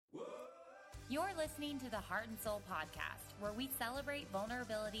You're listening to the Heart and Soul podcast, where we celebrate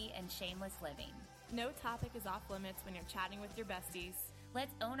vulnerability and shameless living. No topic is off limits when you're chatting with your besties.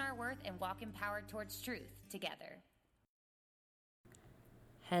 Let's own our worth and walk empowered towards truth together.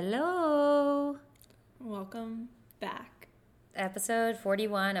 Hello. Welcome back. Episode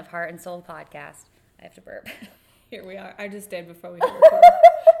 41 of Heart and Soul podcast. I have to burp. Here we are. I just did before we hit record.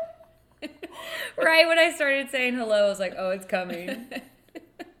 Right when I started saying hello, I was like, oh, it's coming.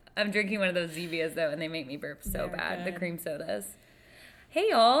 I'm drinking one of those Zevias, though, and they make me burp so bad. Good. The cream sodas. Hey,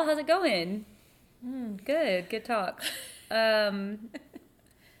 y'all. How's it going? Good talk. Oh, man.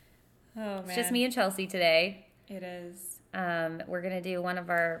 It's just me and Chelsea today. It is. We're going to do one of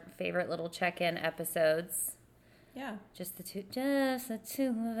our favorite little check-in episodes. Yeah. Just the two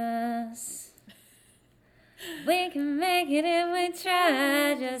of us. We can make it if we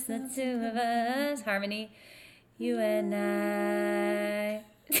try. Just the two of us. Harmony, you and I.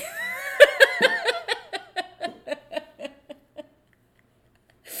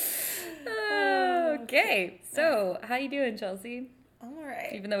 Okay, so how you doing, Chelsea? I'm all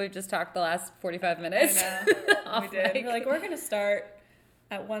right. Even though we've just talked the last 45 minutes. I know. Off We did. mic. We're like, we're going to start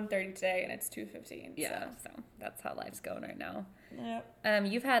at 1:30 today, and it's 2:15. Yeah, so that's how life's going right now. Yep.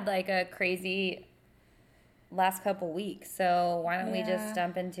 You've had like a crazy last couple weeks, so why don't we just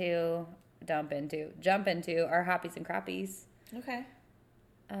jump into our happies and crappies? Okay.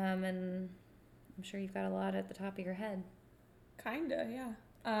 And I'm sure you've got a lot at the top of your head. Kinda,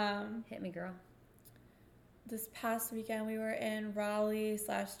 yeah. Hit me, girl. This past weekend, we were in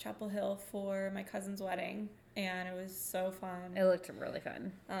Raleigh/Chapel Hill for my cousin's wedding, and it was so fun. It looked really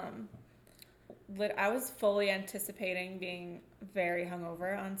fun. I was fully anticipating being very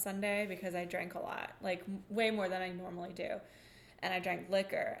hungover on Sunday because I drank a lot, like way more than I normally do, and I drank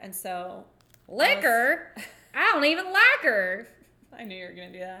liquor, and so Liquor? I don't even like her. I knew you were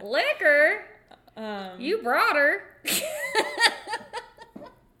gonna do that. Liquor? You brought her.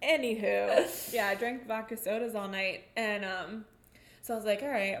 Anywho, yeah, I drank vodka sodas all night, and so I was like, all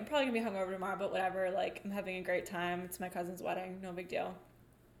right, I'm probably gonna be hungover tomorrow, but whatever. Like, I'm having a great time. It's my cousin's wedding, no big deal.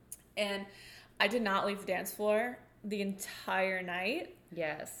 And I did not leave the dance floor the entire night.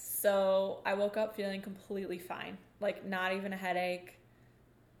 Yes. So I woke up feeling completely fine, like not even a headache,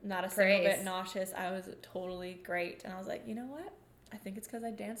 not a single bit nauseous. I was totally great, and I was like, you know what? I think it's because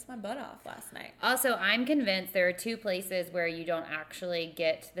I danced my butt off last night. Also, I'm convinced there are two places where you don't actually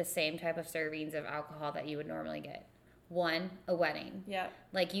get the same type of servings of alcohol that you would normally get. One, a wedding. Yeah.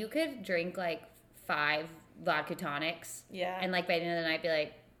 Like, you could drink, like, 5 vodka tonics. Yeah. And, like, by the end of the night, be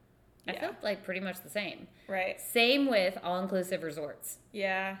like, I Yeah. feel like pretty much the same. Right. Same with all-inclusive resorts.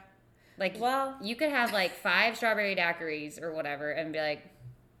 Yeah. Like, Well, you could have, like, 5 strawberry daiquiris or whatever and be like,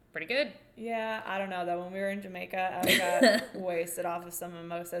 pretty good. yeah, I don't know though. When we were in Jamaica, I got wasted off of some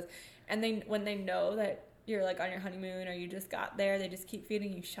mimosas, and when they know that you're like on your honeymoon or you just got there, they just keep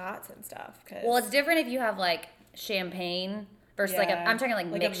feeding you shots and stuff. Well, it's different if you have, like, champagne versus, like, I'm talking, like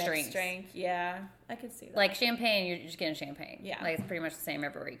mixed a drinks. drink. Yeah, I could see that. Like, champagne, you're just getting champagne. Yeah. Like, it's pretty much the same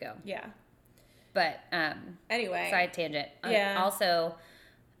everywhere you go. Yeah. But, Anyway. side tangent. Yeah. Also,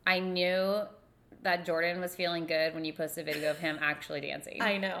 I knew that Jordan was feeling good when you posted a video of him actually dancing.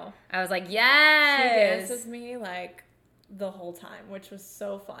 I know. I was like, He yes! danced with me, like, the whole time, which was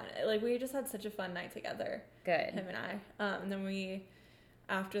so fun. Like, we just had such a fun night together. Good. Him and I. And then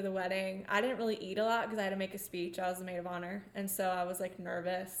after the wedding, I didn't really eat a lot because I had to make a speech. I was the maid of honor. And so I was, like,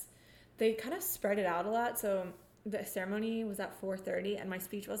 nervous. They kind of spread it out a lot. So the ceremony was at 4:30, and my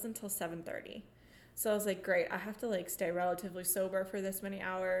speech wasn't until 7:30. So I was like, great, I have to, like, stay relatively sober for this many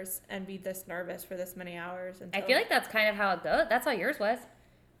hours and be this nervous for this many hours. I feel like that's kind of how it goes. That's how yours was.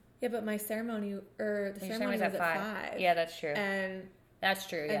 Yeah, but my ceremony, Your ceremony was at 5. Yeah, that's true. And That's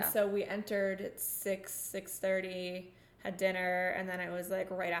true, yeah. And so we entered at 6:30, had dinner, and then it was, like,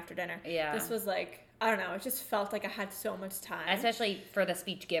 right after dinner. Yeah. This was, like, I don't know, it just felt like I had so much time. Especially for the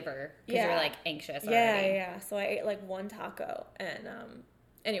speech giver, because Yeah. you're, like, anxious Yeah, already. yeah. So I ate, like, one taco, and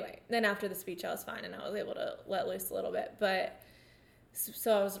anyway, then after the speech, I was fine, and I was able to let loose a little bit, but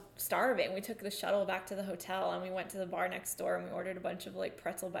so I was starving. We took the shuttle back to the hotel, and we went to the bar next door, and we ordered a bunch of, like,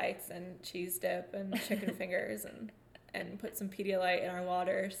 pretzel bites and cheese dip and chicken fingers and put some Pedialyte in our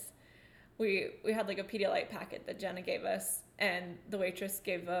waters. We had, like, a Pedialyte packet that Jenna gave us, and the waitress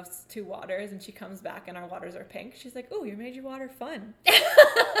gave us 2 waters, and she comes back, and our waters are pink. She's like, "Oh, you made your water fun."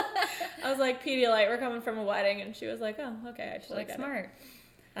 I was like, "Pedialyte, we're coming from a wedding," and she was like, "Oh, okay, I should Like, smart.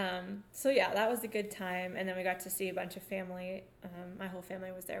 So yeah, that was a good time, and then we got to see a bunch of family. My whole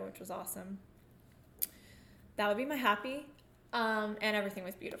family was there, which was awesome. That would be my happy. And everything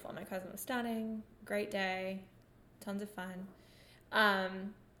was beautiful. My cousin was stunning. Great day. Tons of fun.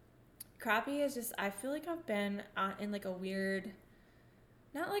 Crappy is just, I feel like I've been in like a weird,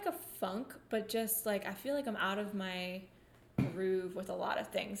 not like a funk, but just like, I feel like I'm out of my groove with a lot of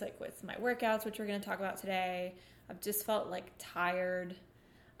things, like with my workouts, which we're going to talk about today. I've just felt like tired.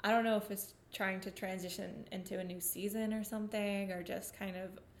 I don't know if it's trying to transition into a new season or something, or just kind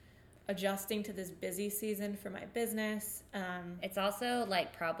of adjusting to this busy season for my business. It's also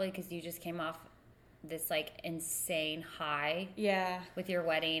like probably because you just came off this like insane high with your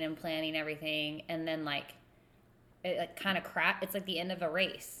wedding and planning everything, and then like it like kind of it's like the end of a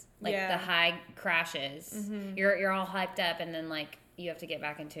race, like the high crashes. You're all hyped up, and then like you have to get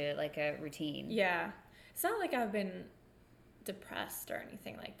back into like a routine. It's not like I've been depressed or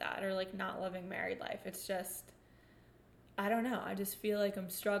anything like that, or like not loving married life. It's just, I don't know, I just feel like I'm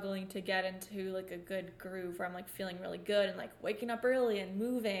struggling to get into like a good groove where I'm like feeling really good and like waking up early and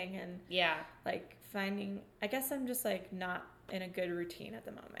moving and like finding, I guess I'm just like not in a good routine at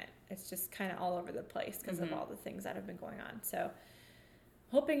the moment. It's just kind of all over the place because of all the things that have been going on. So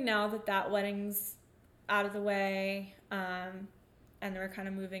hoping now that wedding's out of the way, and we're kind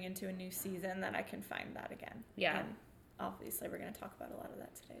of moving into a new season, that I can find that again. And obviously we're going to talk about a lot of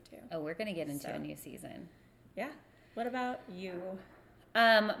that today too. Oh, we're going to get into a new season. What about you?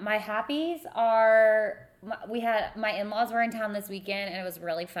 My happies are, my in-laws were in town this weekend, and it was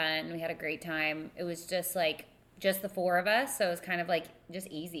really fun. We had a great time. It was just like, just the four of us. So it was kind of like just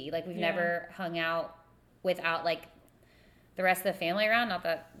easy. Like we've never hung out without like the rest of the family around. Not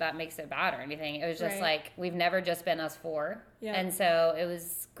that that makes it bad or anything. It was just like, we've never just been us four. And so it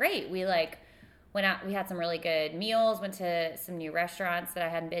was great. We like went out, we had some really good meals, went to some new restaurants that I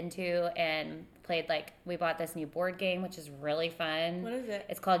hadn't been to, and played like, we bought this new board game, which is really fun. What is it?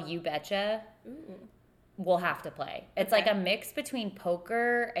 It's called You Betcha. Ooh. We'll have to play. It's like a mix between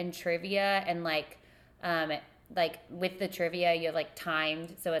poker and trivia, and like with the trivia you have like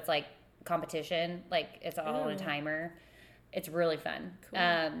timed, so it's like competition, like it's all on a timer. It's really fun. Cool.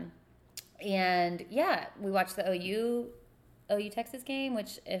 And we watched the OU Texas game,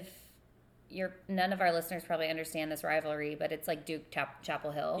 which if none of our listeners probably understand this rivalry, but it's like Duke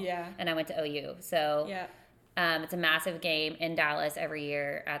Chapel Hill. And I went to OU, so it's a massive game in Dallas every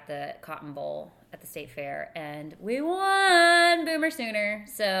year at the Cotton Bowl at the State Fair, and we won Boomer Sooner.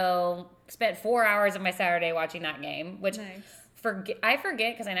 So spent 4 hours of my Saturday watching that game, which I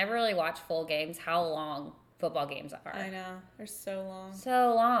forget because I never really watch full games how long football games are. I know, they're so long.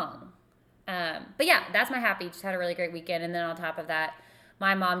 So long. But yeah, that's my happy. Just had a really great weekend, and then on top of that,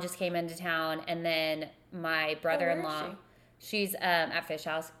 my mom just came into town, and then my brother-in-law, she's at Fish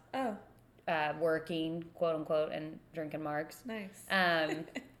House. Working, quote unquote, and drinking margs. Nice.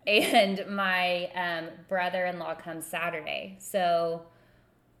 And my brother-in-law comes Saturday, so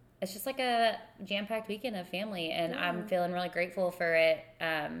it's just like a jam-packed weekend of family, and I'm feeling really grateful for it.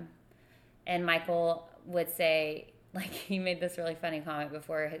 And Michael would say, like, he made this really funny comment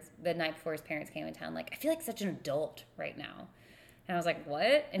the night before his parents came in town, like, I feel like such an adult right now. And I was like,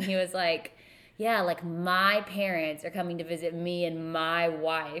 what? And he was like, yeah, like my parents are coming to visit me and my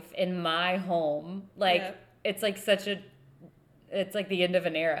wife in my home. Like, it's like it's like the end of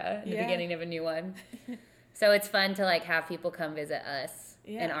an era, the beginning of a new one. So it's fun to like have people come visit us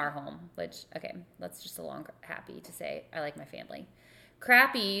in our home, which, okay, that's just a long happy to say I like my family.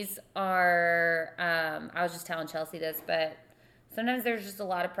 Crappies are, I was just telling Chelsea this, but sometimes there's just a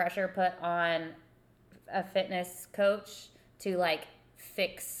lot of pressure put on a fitness coach to like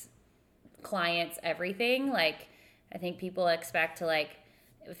fix clients everything. Like, I think people expect to like,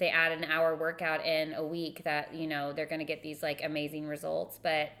 if they add an hour workout in a week, that, you know, they're going to get these like amazing results.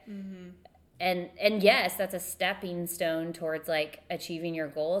 But and yes, that's a stepping stone towards like achieving your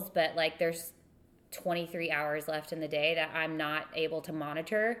goals, but like there's 23 hours left in the day that I'm not able to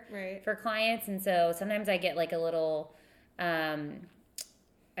monitor for clients. And so sometimes I get like a little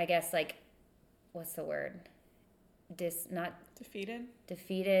I guess like, what's the word? Defeated,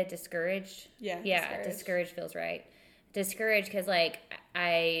 discouraged. Yeah, discouraged feels right. Discouraged because like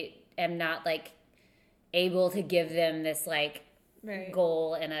I am not like able to give them this like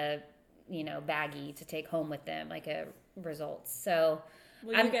goal and a, you know, baggie to take home with them, like a results. So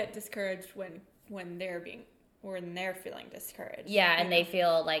you get discouraged when they're feeling discouraged. Yeah, and they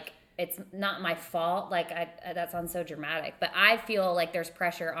feel like it's not my fault. Like that sounds so dramatic, but I feel like there's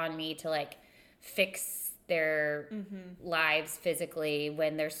pressure on me to like fix their lives physically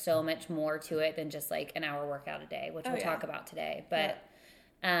when there's so much more to it than just like an hour workout a day, which we'll talk about today. But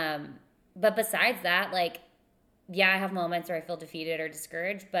besides that, like, I have moments where I feel defeated or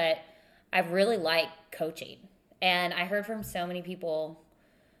discouraged, but I really like coaching. And I heard from so many people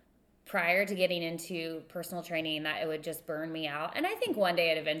prior to getting into personal training that it would just burn me out. And I think one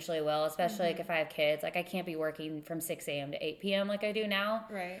day it eventually will, especially like if I have kids. Like I can't be working from 6 a.m. to 8 p.m. like I do now.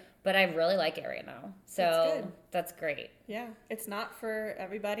 Right. But I really like it right now. So that's great. Yeah. It's not for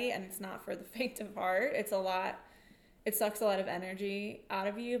everybody and it's not for the faint of heart. It's a lot. It sucks a lot of energy out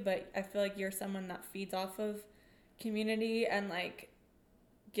of you, but I feel like you're someone that feeds off of community and like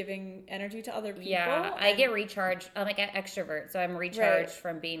giving energy to other people. Yeah, I get recharged. I'm like an extrovert, so I'm recharged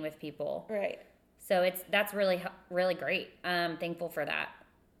from being with people. Right. So that's really, really great. I'm thankful for that.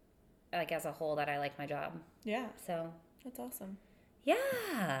 Like as a whole, that I like my job. Yeah. So that's awesome.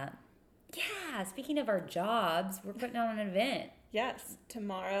 Yeah. Yeah. Speaking of our jobs, we're putting on an event. Yes.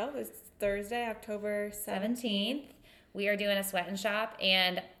 Tomorrow is Thursday, October 17th. We are doing a sweat and shop,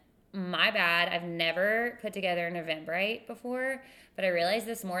 and my bad, I've never put together an Eventbrite before, but I realized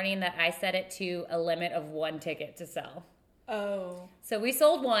this morning that I set it to a limit of 1 ticket to sell. Oh. So we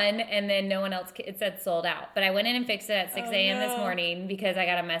sold one, and then no one else, it said sold out. But I went in and fixed it at 6 a.m. this morning because I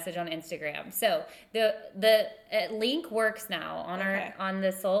got a message on Instagram. So the link works now on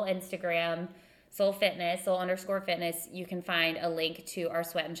the Soul Instagram, Soul_Fitness. You can find a link to our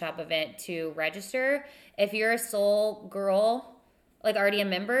Sweat and Shop event to register. If you're a Soul girl, like already a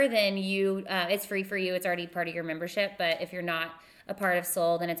member, then it's free for you. It's already part of your membership. But if you're not a part of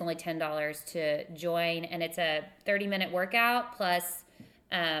Soul, then it's only $10 to join, and it's a 30-minute workout plus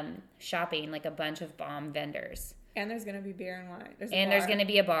shopping, like a bunch of bomb vendors. And there's gonna be beer and wine. There's gonna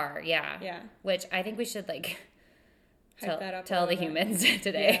be a bar, yeah. Which I think we should like tell the humans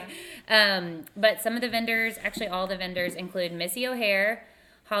today. Yeah. But some of the vendors, actually all the vendors, include Missy O'Hare,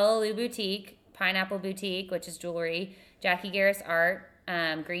 Hallelujah Boutique, Pineapple Boutique, which is jewelry, Jackie Garris Art,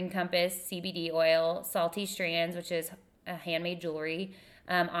 Green Compass, CBD oil, Salty Strands, which is handmade jewelry,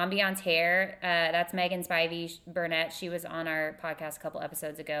 Ambiance Hair, that's Megan Spivey Burnett. She was on our podcast a couple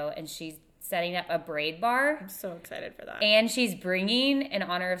episodes ago, and she's setting up a braid bar. I'm so excited for that. And she's bringing, in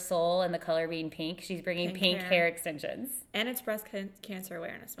honor of Soul and the color being pink, she's bringing pink hair extensions. And it's breast cancer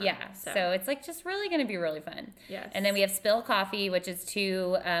awareness month. Yeah, so it's like just really going to be really fun. Yes. And then we have Spill Coffee, which is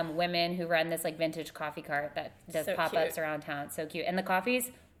 2 women who run this like vintage coffee cart that does pop-ups around town. It's so cute. And the coffee's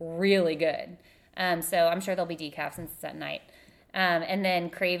really good. So I'm sure there'll be decaf since it's at night. And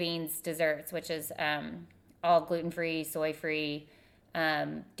then Cravings Desserts, which is all gluten-free, soy-free,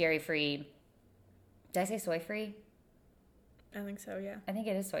 dairy-free. Did I say soy-free? I think so, yeah. I think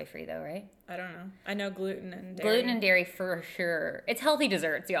it is soy-free, though, right? I don't know. I know gluten and dairy. Gluten and dairy for sure. It's healthy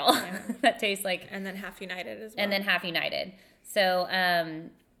desserts, y'all. Yeah. That taste like... And then Half United as well. And then Half United. So,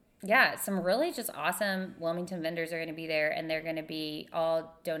 yeah, some really just awesome Wilmington vendors are going to be there, and they're going to be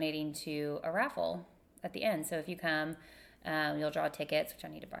all donating to a raffle at the end. So if you come, you'll draw tickets, which I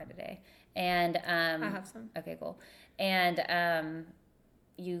need to buy today. And I have some. Okay, cool. And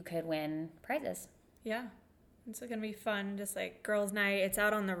you could win prizes. Yeah. It's going to be fun, just like girls' night. It's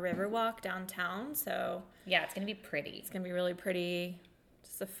out on the Riverwalk downtown, so... Yeah, it's going to be pretty. It's going to be really pretty.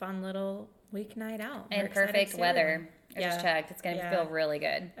 Just a fun little weeknight out. And perfect weather. I just checked. It's going to feel really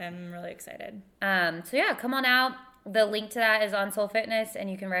good. I'm really excited. So, yeah, come on out. The link to that is on Soul Fitness, and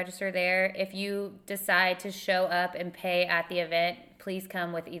you can register there. If you decide to show up and pay at the event, please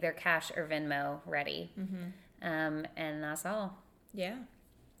come with either cash or Venmo ready. Mm-hmm. And that's all. Yeah.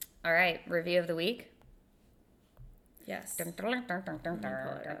 All right, review of the week. Yes. I don't remember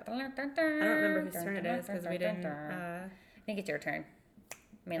whose turn it is because we didn't... I think it's your turn.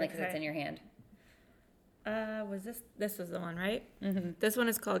 Mainly because it's in your hand. Was this was the one, right? Mm-hmm. This one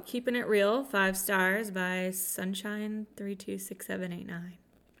is called Keeping It Real, 5 stars by Sunshine326789.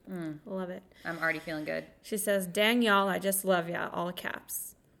 Love it. I'm already feeling good. She says, "Dang y'all, I just love ya," all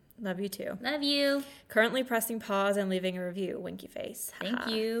caps. Love you too. Love you. Currently pressing pause and leaving a review. Winky face. Thank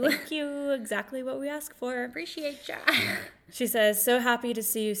you. Thank you. Exactly what we asked for. Appreciate ya. She says, "So happy to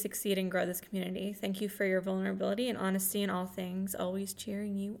see you succeed and grow this community. Thank you for your vulnerability and honesty in all things. Always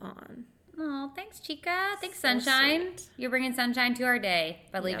cheering you on." Oh, thanks, Chica. Thanks, Sunshine. You're bringing sunshine to our day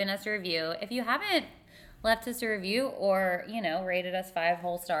by leaving us a review. If you haven't left us a review or, rated us 5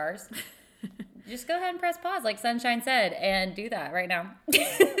 whole stars, just go ahead and press pause like Sunshine said and do that right now.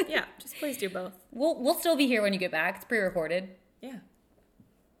 Yeah, just please do both. We'll still be here when you get back. It's pre-recorded. Yeah.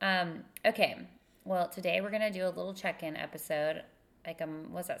 Okay. Well, today we're going to do a little check-in episode. Like,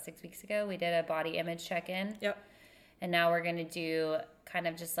 was that 6 weeks ago? We did a body image check-in. Yep. And now we're going to do kind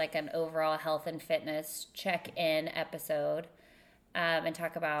of just like an overall health and fitness check-in episode and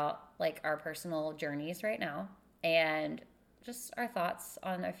talk about like our personal journeys right now and just our thoughts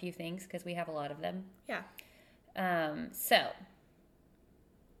on a few things because we have a lot of them. Yeah. So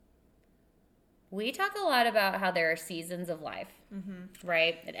We talk a lot about how there are seasons of life,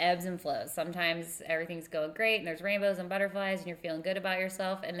 right? It ebbs and flows. Sometimes everything's going great and there's rainbows and butterflies and you're feeling good about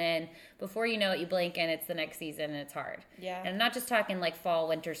yourself. And then before you know it, you blink and it's the next season and it's hard. Yeah. And I'm not just talking like fall,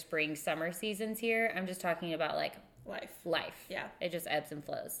 winter, spring, summer seasons here. I'm just talking about like life. Yeah. It just ebbs and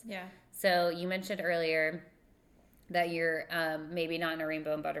flows. Yeah. So you mentioned earlier that you're maybe not in a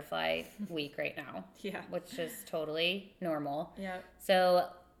rainbow and butterfly week right now. Yeah. Which is totally normal. Yeah. So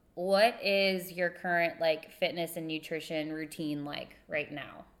what is your current like fitness and nutrition routine like right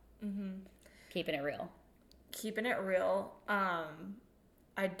now? Keeping it real. Keeping it real.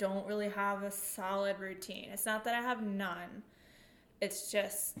 I don't really have a solid routine. It's not that I have none. It's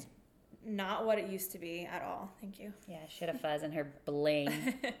just not what it used to be at all. Thank you. Yeah, she had a fuzz in her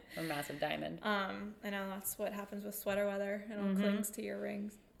bling from Massive Diamond. I know that's what happens with sweater weather. It all clings to your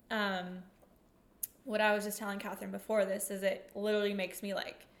rings. What I was just telling Catherine before this is it literally makes me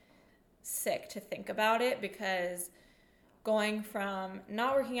like sick to think about it, because going from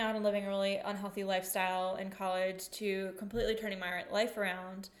not working out and living a really unhealthy lifestyle in college to completely turning my life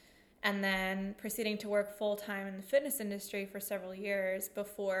around, and then proceeding to work full-time in the fitness industry for several years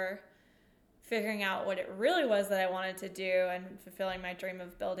before figuring out what it really was that I wanted to do and fulfilling my dream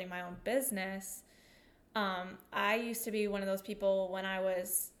of building my own business. I used to be one of those people when I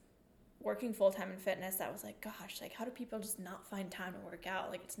was working full-time in fitness that was like, gosh, like how do people just not find time to work out?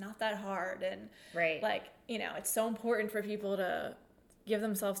 Like it's not that hard. And right. like, you know, it's so important for people to give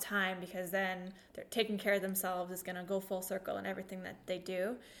themselves time, because then they're taking care of themselves is going to go full circle in everything that they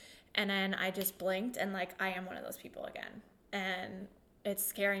do. And then I just blinked and like I am one of those people again. And it's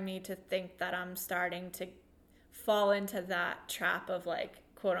scaring me to think that I'm starting to fall into that trap of like,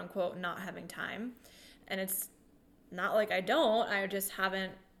 quote unquote, not having time. And it's not like I don't, I just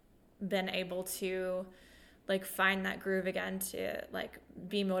haven't been able to like find that groove again to like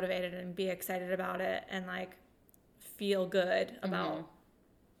be motivated and be excited about it and like feel good about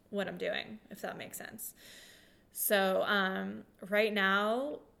what I'm doing, if that makes sense. So right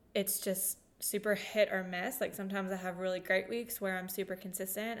now it's just super hit or miss. Like sometimes I have really great weeks where I'm super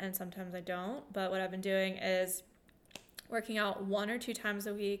consistent and sometimes I don't. But what I've been doing is working out 1 or 2 times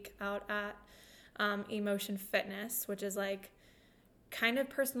a week out at Emotion Fitness, which is like kind of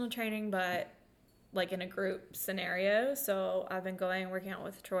personal training, but like in a group scenario. So I've been working out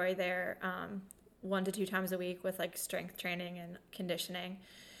with Troy there 1 to 2 times a week with like strength training and conditioning.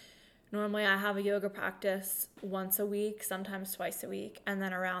 Normally I have a yoga practice once a week, sometimes twice a week. And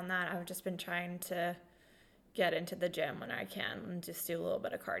then around that, I've just been trying to get into the gym when I can and just do a little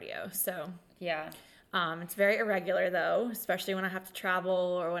bit of cardio. So yeah, it's very irregular though, especially when I have to travel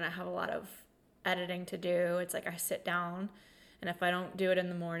or when I have a lot of editing to do. It's like I sit down, and if I don't do it in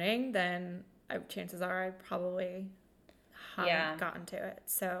the morning, then chances are I probably haven't gotten to it.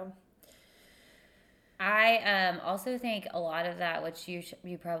 So I also think a lot of that, which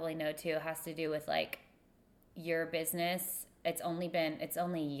you probably know too, has to do with like your business. It's only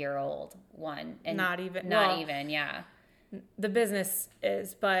a year old, one, and not even, yeah. The business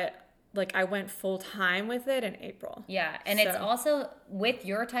is, but like I went full time with it in April. Yeah, and it's also with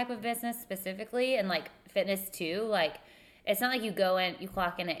your type of business specifically, and like fitness too. Like it's not like you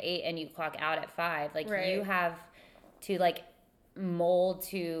clock in at 8 and you clock out at 5. Like you have to like mold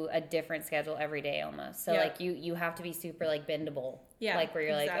to a different schedule every day almost. So like you have to be super like bendable. Yeah. Like where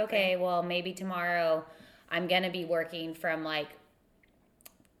you're like, okay, well maybe tomorrow I'm going to be working from like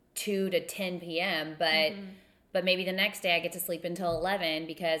 2 to 10 p.m. But maybe the next day I get to sleep until 11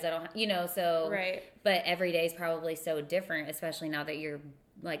 because I don't, so. Right. But every day is probably so different, especially now that you're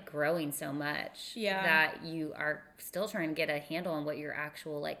like growing so much. Yeah. That you are still trying to get a handle on what your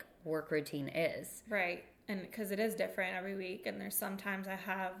actual like work routine is. Right. And because it is different every week. And there's sometimes I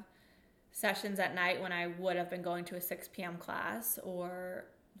have sessions at night when I would have been going to a 6 p.m. class or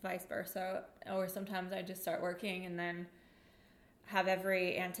vice versa. Or sometimes I just start working and then have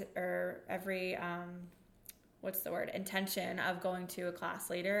every intention of going to a class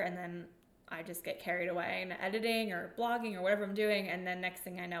later, and then I just get carried away in editing or blogging or whatever I'm doing, and then next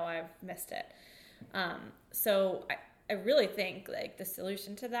thing I know I've missed it. So I really think like the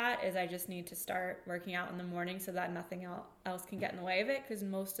solution to that is I just need to start working out in the morning so that nothing else can get in the way of it, because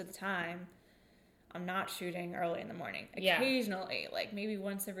most of the time I'm not shooting early in the morning. Occasionally, like maybe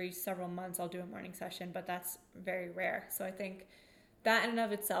once every several months I'll do a morning session, but that's very rare. So I think that in and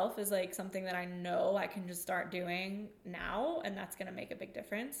of itself is like something that I know I can just start doing now, and that's going to make a big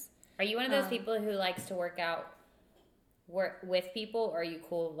difference. Are you one of those people who likes to work with people, or are you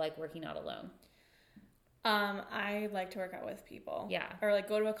cool like working out alone? I like to work out with people. Yeah. Or like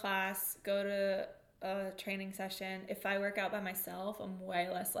go to a class, go to a training session. If I work out by myself, I'm way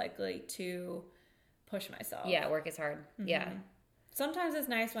less likely to push myself. Yeah, work is hard. Yeah. Sometimes it's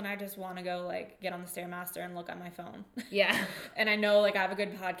nice when I just want to go like get on the Stairmaster and look at my phone. Yeah. And I know like I have a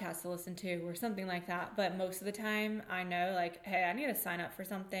good podcast to listen to or something like that. But most of the time I know like, hey, I need to sign up for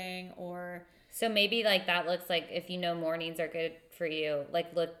something or. So maybe like that looks like if you know mornings are good for you,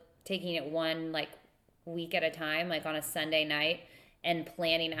 like look taking it one like week at a time, like on a Sunday night and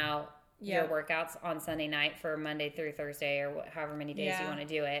planning out your workouts on Sunday night for Monday through Thursday or however many days you want to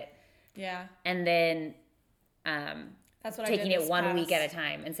do it. Yeah. And then that's what taking I did it one week at a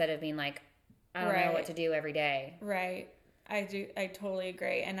time instead of being like, I don't know what to do every day. Right. I totally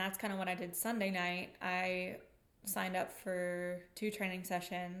agree. And that's kind of what I did Sunday night. I signed up for 2 training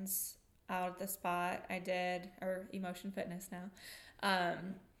sessions out at the spot. I did, or Emotion Fitness now.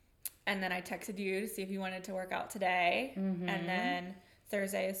 And then I texted you to see if you wanted to work out today. And then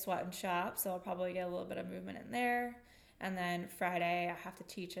Thursday is Sweat and Shop, so I'll probably get a little bit of movement in there. And then Friday, I have to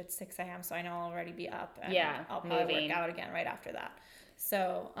teach at 6 a.m., so I know I'll already be up. And I'll probably work out again right after that.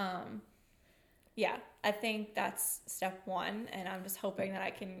 So, I think that's step 1, and I'm just hoping that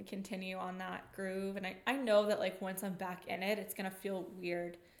I can continue on that groove. And I know that, like, once I'm back in it, it's going to feel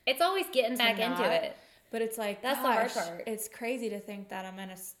weird. It's always getting back into it. But it's like, that's the hard part. It's crazy to think that I'm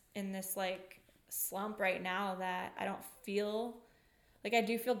in this, like, slump right now that I don't feel... Like, I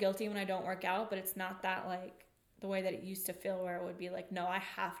do feel guilty when I don't work out, but it's not that, like, the way that it used to feel where it would be like, no, I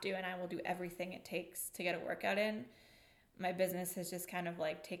have to, and I will do everything it takes to get a workout in. My business has just kind of,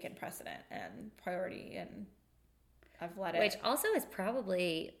 like, taken precedent and priority, and I've let it. Which also is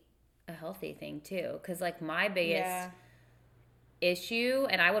probably a healthy thing, too, because, like, my biggest issue,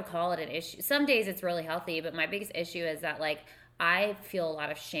 and I would call it an issue. Some days it's really healthy, but my biggest issue is that, like, I feel a lot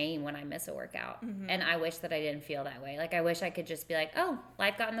of shame when I miss a workout. And I wish that I didn't feel that way. Like, I wish I could just be like, oh,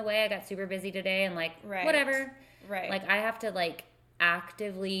 life got in the way. I got super busy today and, like, whatever. Right. Like, I have to, like,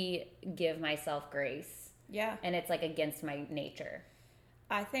 actively give myself grace. Yeah. And it's, like, against my nature.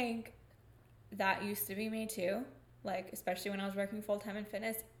 I think that used to be me, too. Like, especially when I was working full-time in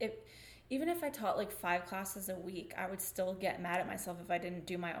fitness. Even if I taught, like, 5 classes a week, I would still get mad at myself if I didn't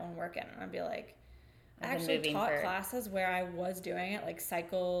do my own workout. And I'd be like... I actually taught classes where I was doing it, like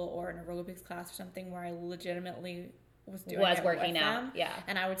cycle or an aerobics class or something where I legitimately was doing it working with out, them,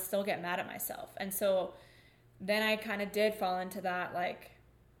 and I would still get mad at myself. And so then I kind of did fall into that, like,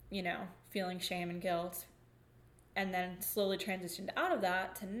 you know, feeling shame and guilt, and then slowly transitioned out of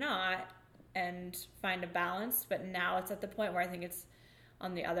that to not and find a balance. But now it's at the point where I think it's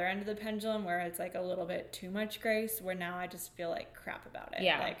on the other end of the pendulum where it's like a little bit too much grace, where now I just feel like crap about it.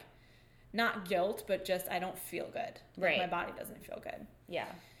 Like, not guilt, but just I don't feel good. Like, my body doesn't feel good. Yeah.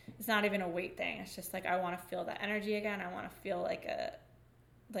 It's not even a weight thing. It's just like I want to feel that energy again. I want to feel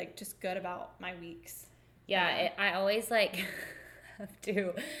like just good about my weeks. Yeah, I always like have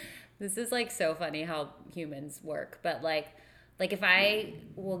to. This is like so funny how humans work, but like if I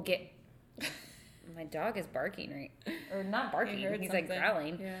will get. My dog is barking, or not barking. He's like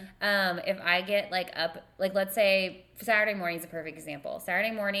growling. Yeah. If I get like up, like let's say Saturday morning is a perfect example.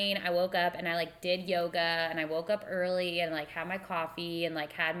 Saturday morning, I woke up and I like did yoga, and I woke up early and like had my coffee and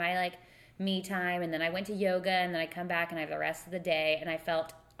like had my like me time, and then I went to yoga, and then I come back and I have the rest of the day, and I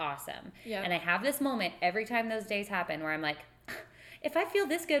felt awesome. Yeah. And I have this moment every time those days happen where I'm like, if I feel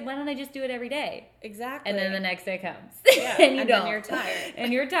this good, why don't I just do it every day? Exactly. And then the next day comes. Yeah. And you don't. Then you're tired.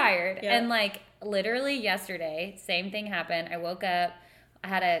 And you're tired. Yeah. And like literally yesterday, same thing happened. I woke up, I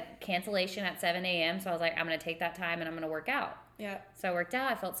had a cancellation at 7 a.m. So I was like, I'm going to take that time and I'm going to work out. Yeah. So I worked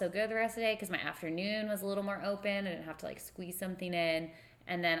out. I felt so good the rest of the day because my afternoon was a little more open. I didn't have to like squeeze something in.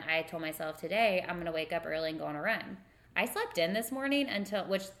 And then I told myself today, I'm going to wake up early and go on a run. I slept in this morning until,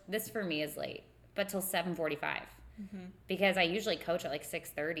 which this for me is late, but till 7:45. Because I usually coach at like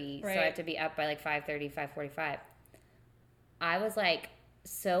 6:30, so I have to be up by like 5:30, 5:45. I was like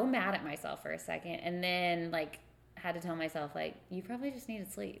so mad at myself for a second, and then like had to tell myself like, you probably just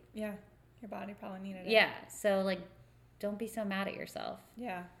needed sleep. Yeah, your body probably needed it. Yeah, so like, don't be so mad at yourself.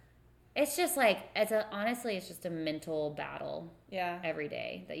 Yeah, it's just like honestly, it's just a mental battle. Yeah, every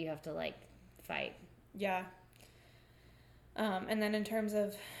day that you have to like fight. Yeah. And then in terms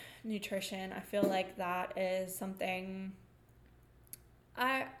of nutrition, I feel like that is something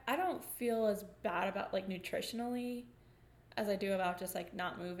I don't feel as bad about like nutritionally as I do about just like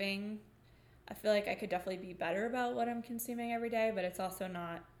not moving. I feel like I could definitely be better about what I'm consuming every day, but it's also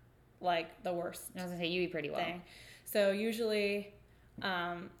not like the worst. I was gonna say you eat pretty well. So usually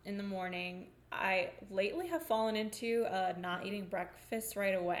in the morning, I lately have fallen into not eating breakfast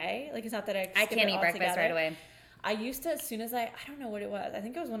right away. Like, it's not that I can't eat breakfast right away. I used to, as soon as I don't know what it was. I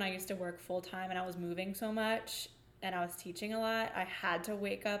think it was when I used to work full time and I was moving so much. and I was teaching a lot, I had to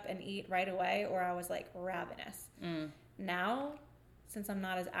wake up and eat right away or I was like ravenous. Now, since I'm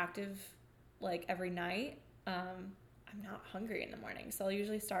not as active like every night, I'm not hungry in the morning. So I'll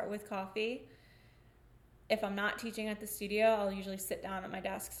usually start with coffee. If I'm not teaching at the studio, I'll usually sit down at my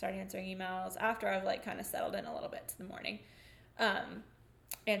desk, start answering emails after I've like kind of settled in a little bit to the morning.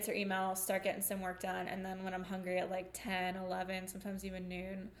 Answer emails, start getting some work done. And then when I'm hungry at like 10, 11, sometimes even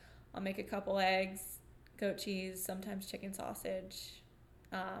noon, I'll make a couple eggs, goat cheese, sometimes chicken sausage,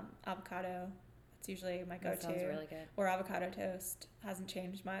 avocado. That's usually my go-to. That sounds really good. Or avocado toast. Hasn't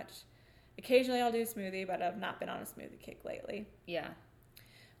changed much. Occasionally I'll do a smoothie, but I've not been on a smoothie kick lately. Yeah.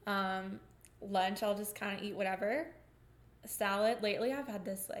 Lunch, I'll just kind of eat whatever. Salad, lately I've had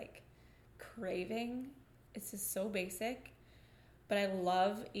this like craving. It's just so basic. But I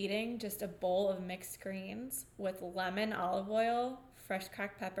love eating just a bowl of mixed greens with lemon, olive oil, fresh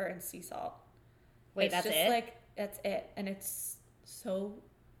cracked pepper, and sea salt. Wait, it's that's just it? like, that's it. And it's so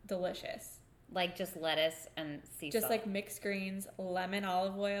delicious. Like just lettuce and sea salt. Just like mixed greens, lemon,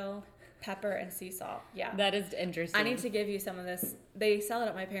 olive oil, pepper, and sea salt. Yeah. That is interesting. I need to give you some of this. They sell it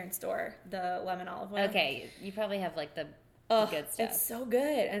at my parents' store, the lemon olive oil. Okay, you probably have like the good stuff. It's so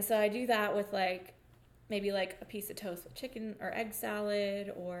good. And so I do that with like maybe like a piece of toast with chicken or egg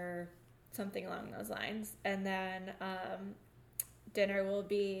salad or something along those lines. And then dinner will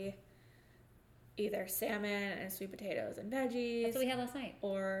be either salmon and sweet potatoes and veggies. That's what we had last night.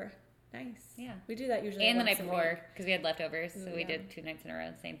 Or nice. Yeah. We do that usually And the once night a before, week. because we had leftovers, so we Yeah. did 2 nights in a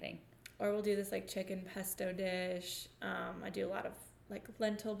row, same thing. Or we'll do this like chicken pesto dish. I do a lot of like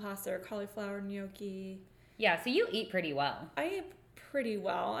lentil pasta or cauliflower gnocchi. Yeah, so you eat pretty well. I eat pretty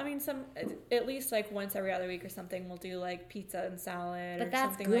well. I mean, at least like once every other week or something, we'll do like pizza and salad But or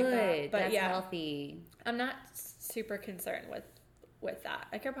that's something good. like that. But that's yeah, healthy. I'm not super concerned with that.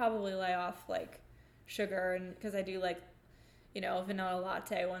 I could probably lay off like sugar and because I do like, vanilla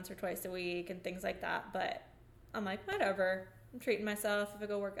latte once or twice a week and things like that. But I'm like, whatever. I'm treating myself. If I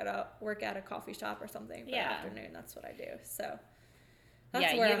go work at a coffee shop or something for the afternoon, that's what I do. So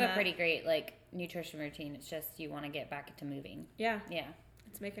that's You where have I'm a at. pretty great like nutrition routine. It's just you want to get back into moving. Yeah. Yeah.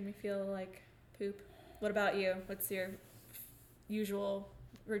 It's making me feel like poop. What about you? What's your usual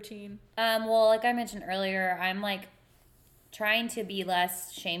routine? Well, like I mentioned earlier, I'm like trying to be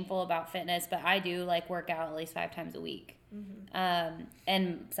less shameful about fitness, but I do like work out at least 5 times a week.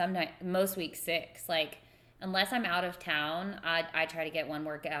 And sometimes most weeks 6. Like unless I'm out of town, I try to get one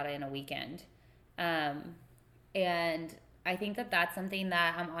workout in a weekend. And I think that that's something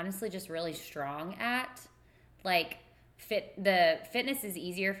that I'm honestly just really strong at. Like the fitness is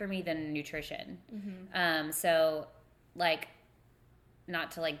easier for me than nutrition. So like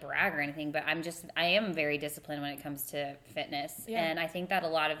not to like brag or anything, but I am very disciplined when it comes to fitness. Yeah. And I think that a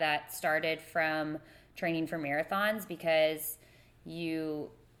lot of that started from training for marathons because you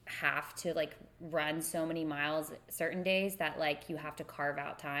have to like run so many miles certain days that like you have to carve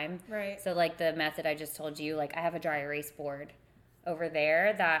out time. Right. So like the method I just told you, like I have a dry erase board over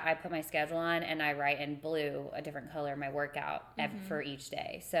there that I put my schedule on and I write in blue a different color my workout for each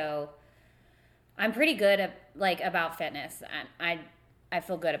day. So I'm pretty good at like about fitness. I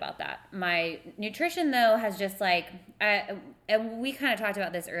feel good about that. My nutrition though has just like and we kind of talked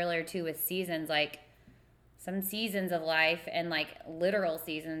about this earlier too with seasons. Like some seasons of life and like literal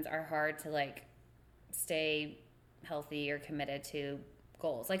seasons are hard to like stay healthy or committed to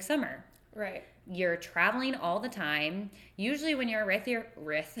goals. Like summer. Right. You're traveling all the time. Usually when you're with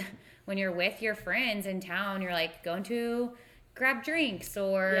your friends in town, you're like going to grab drinks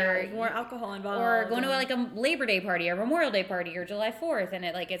or there's more alcohol involved. Or going to like a Labor Day party or Memorial Day party or July 4th, and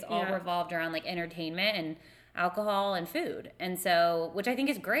it like it's all Yeah. revolved around like entertainment and alcohol and food. And so, which I think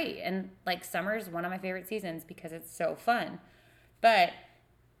is great. And like summer is one of my favorite seasons because it's so fun. But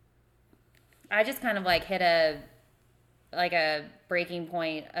I just kind of like hit a breaking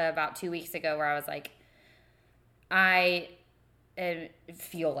point about 2 weeks ago where I was like, I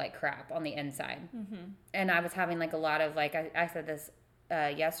feel like crap on the inside. And I was having like a lot of like, I said this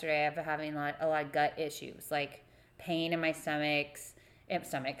yesterday, I've been having a lot of gut issues, like pain in my stomachs,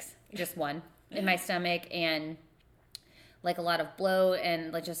 just one in my stomach, and like a lot of bloat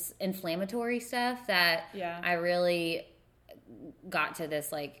and like just inflammatory stuff that I really got to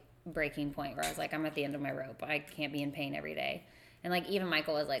this like breaking point where I was like, I'm at the end of my rope. I can't be in pain every day. And like even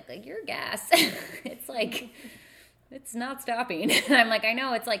Michael was like you're gas. It's like it's not stopping. And I'm like, I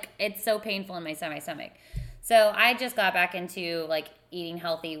know, it's like it's so painful in my stomach. So I just got back into like eating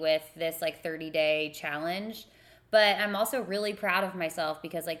healthy with this like 30-day challenge. But I'm also really proud of myself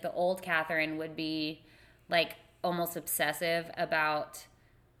because like the old Catherine would be like almost obsessive about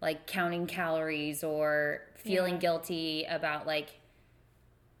like counting calories or feeling guilty about like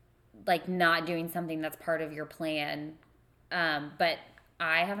not doing something that's part of your plan. But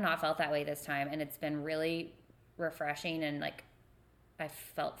I have not felt that way this time, and it's been really refreshing, and like I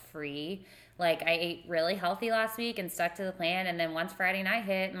felt free. Like I ate really healthy last week and stuck to the plan, and then once Friday night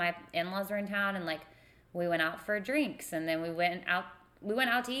hit, my in-laws were in town, and like we went out for drinks, and then we went out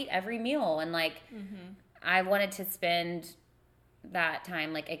to eat every meal, and like I wanted to spend that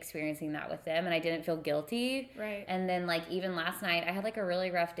time like experiencing that with them, and I didn't feel guilty. Right. And then like even last night, I had like a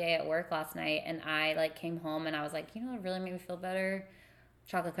really rough day at work last night, and I like came home and I was like, you know what really made me feel better?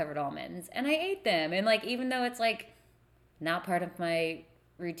 Chocolate covered almonds. And I ate them, and like even though it's like not part of my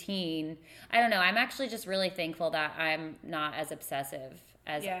routine, I don't know, I'm actually just really thankful that I'm not as obsessive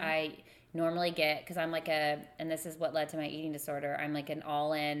as I normally get, because I'm like and this is what led to my eating disorder, I'm like an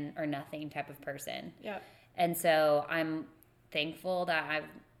all in or nothing type of person. Yeah. And so I'm thankful that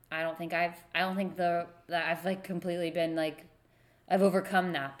I don't think that I've like completely been like, I've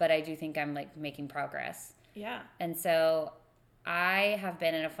overcome that, but I do think I'm like making progress. Yeah. And so I have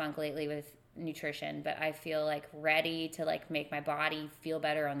been in a funk lately with nutrition, but I feel like ready to like make my body feel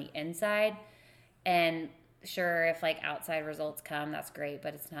better on the inside. And sure, if like outside results come, that's great,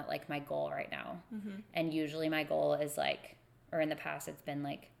 but it's not like my goal right now. And usually my goal is like, or in the past it's been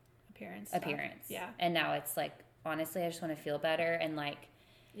like appearance. Yeah. And now it's like, honestly, I just want to feel better, and like,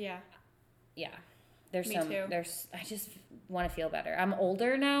 yeah. I just want to feel better. I'm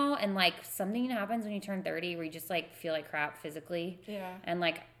older now, and like something happens when you turn 30 where you just like feel like crap physically. Yeah. And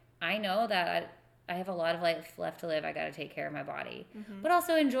like, I know that I have a lot of life left to live. I got to take care of my body, but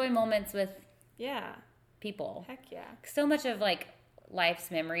also enjoy moments with people. Heck yeah. So much of like life's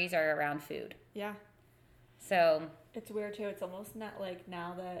memories are around food. Yeah. So it's weird too. It's almost not like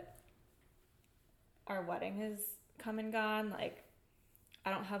now that our wedding has come and gone, like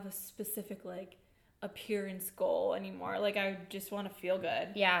I don't have a specific like appearance goal anymore. Like I just want to feel good.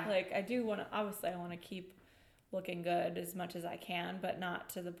 Yeah. Like I do want to, obviously I want to keep looking good as much as I can, but not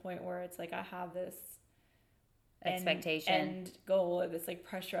to the point where it's like I have this expectation end goal or this like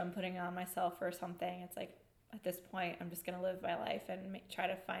pressure I'm putting on myself or something. It's like at this point I'm just going to live my life and try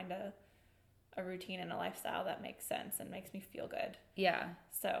to find a routine and a lifestyle that makes sense and makes me feel good. Yeah.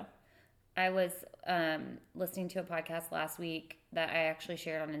 So I was listening to a podcast last week that I actually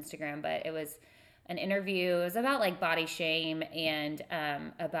shared on Instagram, but it was an interview. It was about like body shame and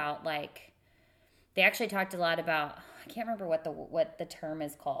about like, they actually talked a lot about, I can't remember what the term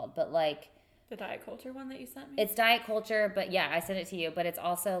is called, but like the diet culture one that you sent me? It's diet culture, but yeah, I sent it to you, but it's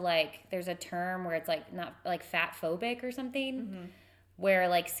also like there's a term where it's like not like fat phobic or something, where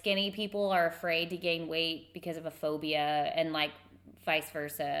like skinny people are afraid to gain weight because of a phobia, and like vice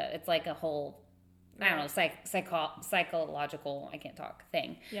versa. It's like a whole, I don't know, psychological, I can't talk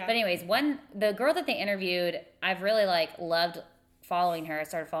thing. Yeah. But anyways, the girl that they interviewed, I've really like loved following her. I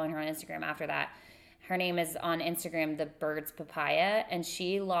started following her on Instagram after that. Her name is on Instagram, The Birds Papaya, and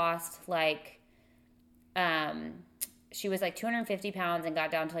she lost like, she was like 250 pounds and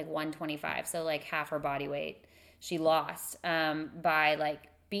got down to like 125. So like half her body weight she lost, by like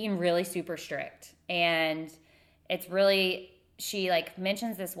being really super strict. And it's really, she like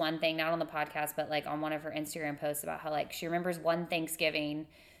mentions this one thing, not on the podcast, but like on one of her Instagram posts about how like she remembers one Thanksgiving,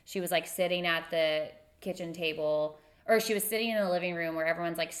 she was like sitting at the kitchen table, or she was sitting in the living room where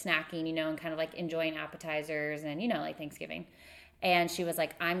everyone's like snacking, you know, and kind of like enjoying appetizers and, you know, like Thanksgiving. And she was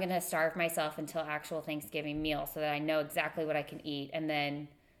like, I'm going to starve myself until actual Thanksgiving meal so that I know exactly what I can eat, and then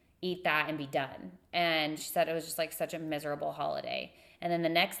eat that and be done. And she said it was just like such a miserable holiday. And then the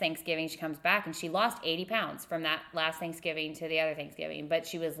next Thanksgiving she comes back and she lost 80 pounds from that last Thanksgiving to the other Thanksgiving. But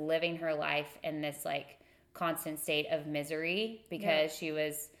she was living her life in this like constant state of misery because she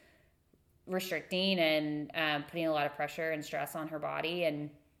was restricting and putting a lot of pressure and stress on her body. And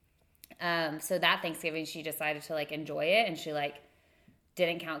so that Thanksgiving she decided to like enjoy it, and she like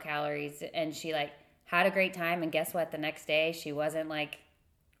didn't count calories, and she like had a great time. And guess what? The next day she wasn't like,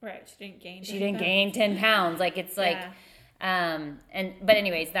 right, she didn't gain 10 pounds. Like it's like, but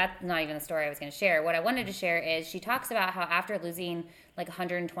anyways, that's not even the story I was going to share. What I wanted to share is she talks about how after losing like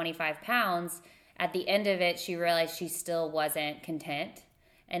 125 pounds, at the end of it, she realized she still wasn't content.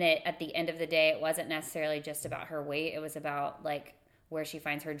 And at the end of the day, it wasn't necessarily just about her weight. It was about like where she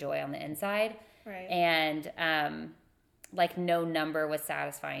finds her joy on the inside. Right. And, like no number was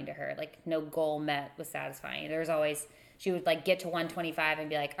satisfying to her. Like no goal met was satisfying. There's always, she would like get to 125 and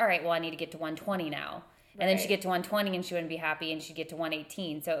be like, all right, well I need to get to 120 now. And then she'd get to 120 and she wouldn't be happy, and she'd get to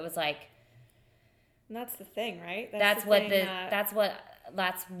 118. So it was like, and that's the thing, right? That's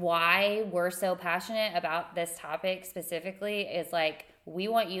why we're so passionate about this topic specifically, is like we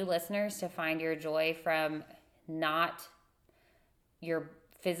want you listeners to find your joy from not your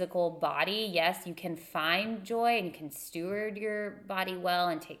physical body. Yes, you can find joy and you can steward your body well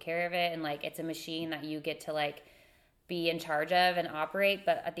and take care of it. And like, it's a machine that you get to like be in charge of and operate.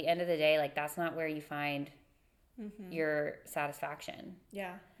 But at the end of the day, like, that's not where you find your satisfaction.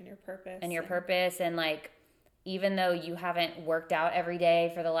 Yeah. And your purpose. And like, even though you haven't worked out every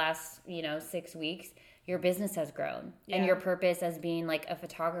day for the last, 6 weeks, your business has grown. Yeah. And your purpose as being like a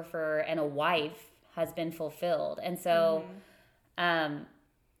photographer and a wife has been fulfilled. And so,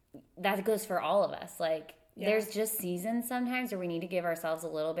 that goes for all of us. Like, there's just seasons sometimes where we need to give ourselves a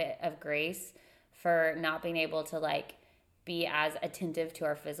little bit of grace for not being able to like be as attentive to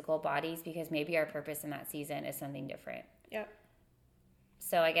our physical bodies, because maybe our purpose in that season is something different. Yep.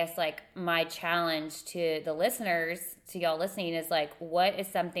 So I guess like my challenge to the listeners, to y'all listening, is like, what is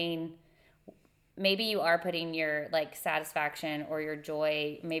something, maybe you are putting your like satisfaction or your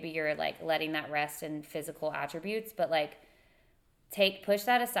joy, maybe you're like letting that rest in physical attributes, but like push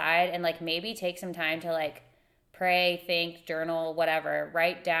that aside and like maybe take some time to like pray, think, journal, whatever,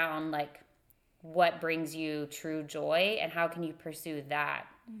 write down like what brings you true joy and how can you pursue that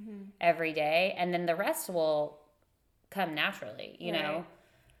every day, and then the rest will come naturally, you know.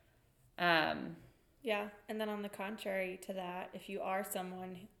 Yeah. And then on the contrary to that, if you are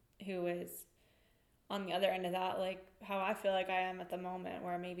someone who is on the other end of that, like how I feel like I am at the moment,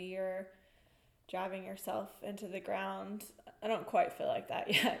 where maybe you're driving yourself into the ground. I don't quite feel like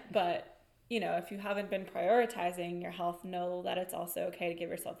that yet, but if you haven't been prioritizing your health, know that it's also okay to give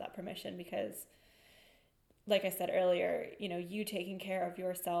yourself that permission, because like I said earlier, you taking care of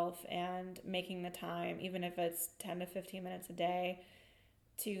yourself and making the time, even if it's 10 to 15 minutes a day,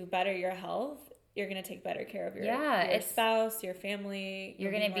 to better your health, you're going to take better care of your spouse, your family.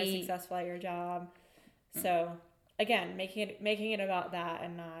 You're going to be more successful at your job. So again, making it about that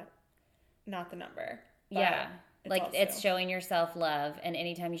and not the number. But it's showing yourself love, and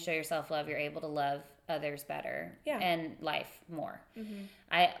anytime you show yourself love, you're able to love others better and life more.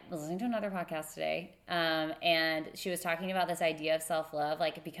 I was listening to another podcast today, and she was talking about this idea of self-love,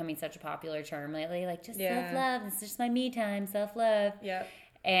 like becoming such a popular term lately, like just self-love, it's just my me time, self-love.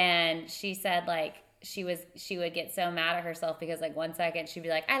 And she said like she would get so mad at herself because like 1 second she'd be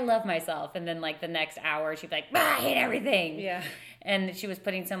like, I love myself, and then like the next hour she'd be like, I hate everything. And she was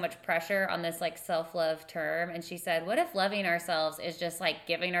putting so much pressure on this like self-love term, and she said, what if loving ourselves is just like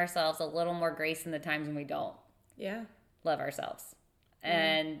giving ourselves a little more grace in the times when we don't love ourselves?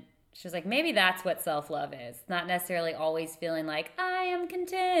 And she was like, maybe that's what self-love is, not necessarily always feeling like I am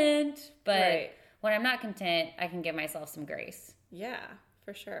content, but when I'm not content, I can give myself some grace.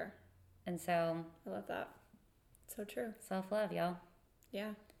 For sure. And so I love that. So true. Self-love, y'all.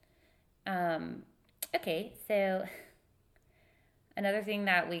 Yeah. Okay, so another thing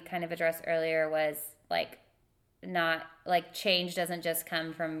that we kind of addressed earlier was like, not like change doesn't just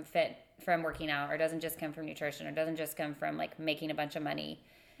come from working out, or doesn't just come from nutrition, or doesn't just come from like making a bunch of money.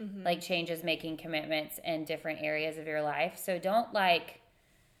 Like, change is making commitments in different areas of your life. So don't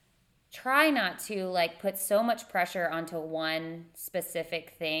try not to like put so much pressure onto one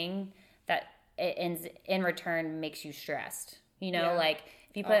specific thing that in return makes you stressed. Like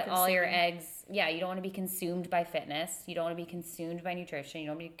if you put all your eggs, you don't want to be consumed by fitness. You don't want to be consumed by nutrition. You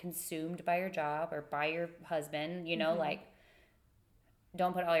don't want to be consumed by your job or by your husband, like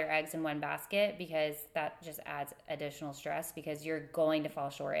don't put all your eggs in one basket, because that just adds additional stress, because you're going to fall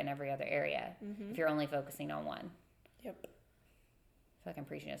short in every other area if you're only focusing on one. Yep. I feel like I'm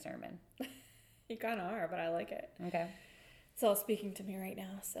preaching a sermon. You kind of are, but I like it. Okay. It's all speaking to me right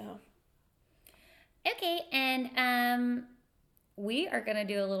now, so. Okay, and we are going to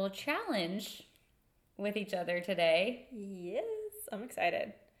do a little challenge with each other today. Yes, I'm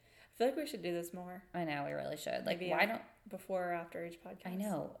excited. I feel like we should do this more. I know, we really should. Like, maybe why don't... Before or after each podcast. I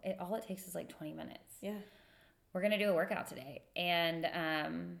know. All it takes is like 20 minutes. Yeah. We're going to do a workout today, and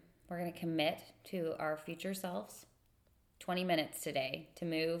we're going to commit to our future selves 20 minutes today to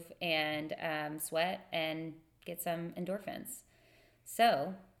move and sweat and get some endorphins.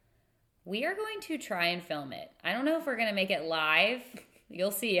 So we are going to try and film it. I don't know if we're going to make it live.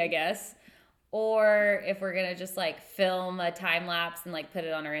 You'll see, I guess. Or if we're going to just like film a time lapse and like put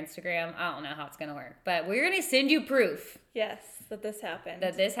it on our Instagram. I don't know how it's going to work. But we're going to send you proof. Yes, that this happened.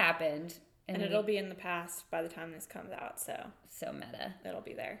 And it'll be in the past by the time this comes out. So meta. It'll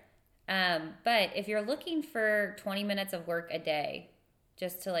be there. But if you're looking for 20 minutes of work a day,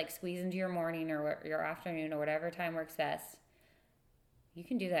 just to like squeeze into your morning or your afternoon or whatever time works best, you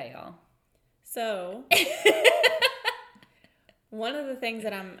can do that, y'all. So, one of the things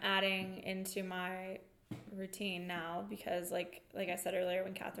that I'm adding into my routine now because like I said earlier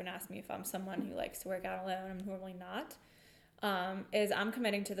when Catherine asked me if I'm someone who likes to work out alone, I'm normally not, is I'm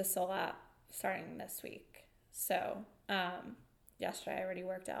committing to the Soul app starting this week. So yesterday I already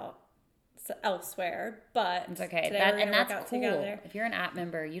worked out elsewhere, but it's okay. That's cool. Together. If you're an app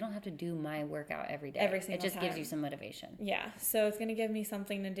member, you don't have to do my workout every day. It just gives you some motivation. Yeah, so it's going to give me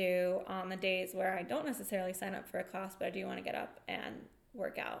something to do on the days where I don't necessarily sign up for a class, but I do want to get up and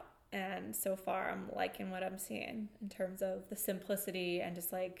work out. And so far, I'm liking what I'm seeing in terms of the simplicity and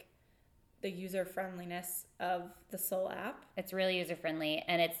just like the user friendliness of the Soul app. It's really user friendly,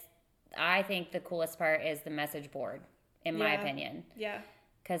 and I think the coolest part is the message board, in my opinion. Yeah.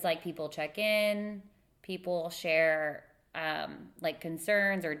 Because, like, people check in, people share, like,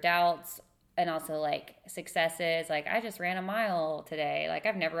 concerns or doubts, and also, like, successes. Like, I just ran a mile today. Like,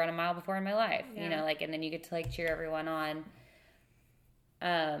 I've never run a mile before in my life, you know? Like, and then you get to, like, cheer everyone on.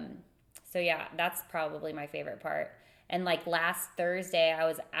 So, yeah, that's probably my favorite part. And, like, last Thursday, I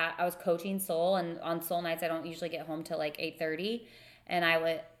was coaching Soul, and on Soul nights, I don't usually get home till, like, 8:30. And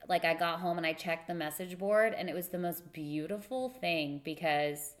I got home and I checked the message board, and it was the most beautiful thing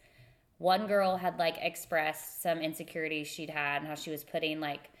because one girl had like expressed some insecurities she'd had and how she was putting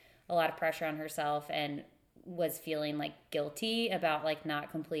like a lot of pressure on herself and was feeling like guilty about like not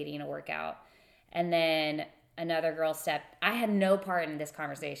completing a workout. And then another girl I had no part in this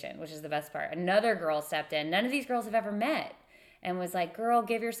conversation, which is the best part. Another girl stepped in. None of these girls have ever met. And was like, girl,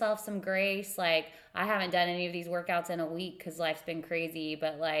 give yourself some grace. Like, I haven't done any of these workouts in a week because life's been crazy.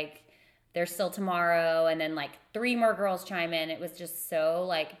 But, like, there's still tomorrow. And then, like, 3 more girls chime in. It was just so,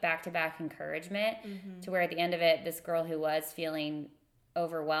 like, back-to-back encouragement to where at the end of it, this girl who was feeling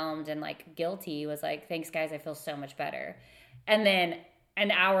overwhelmed and, like, guilty was like, thanks, guys. I feel so much better. And then an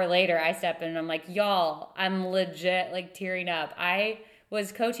hour later, I step in and I'm like, y'all, I'm legit, like, tearing up. I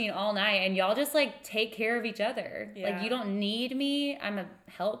was coaching all night, and y'all just like take care of each other. Yeah. Like, you don't need me. I'm a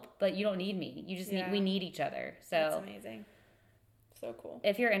help, but you don't need me. You just we need each other. So that's amazing. So cool.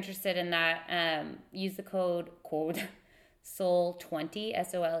 If you're interested in that, use the code SOUL20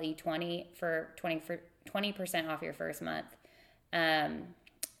 SOLE20 for 20% off your first month. And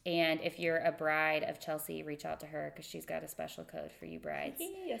if you're a bride of Chelsea, reach out to her because she's got a special code for you brides.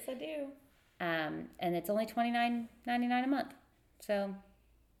 Yes, I do. And it's only $29.99 a month. So,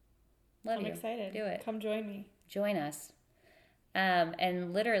 I'm excited. Do it. Come join me. Join us.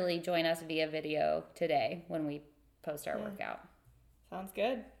 And literally join us via video today when we post our workout. Sounds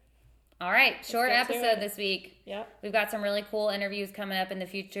good. All right. Short episode this week. Yep. We've got some really cool interviews coming up in the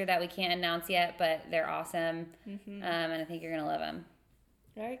future that we can't announce yet, but they're awesome. And I think you're going to love them.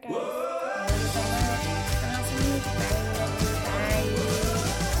 All right, guys.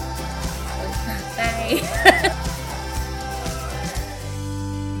 Bye. Bye.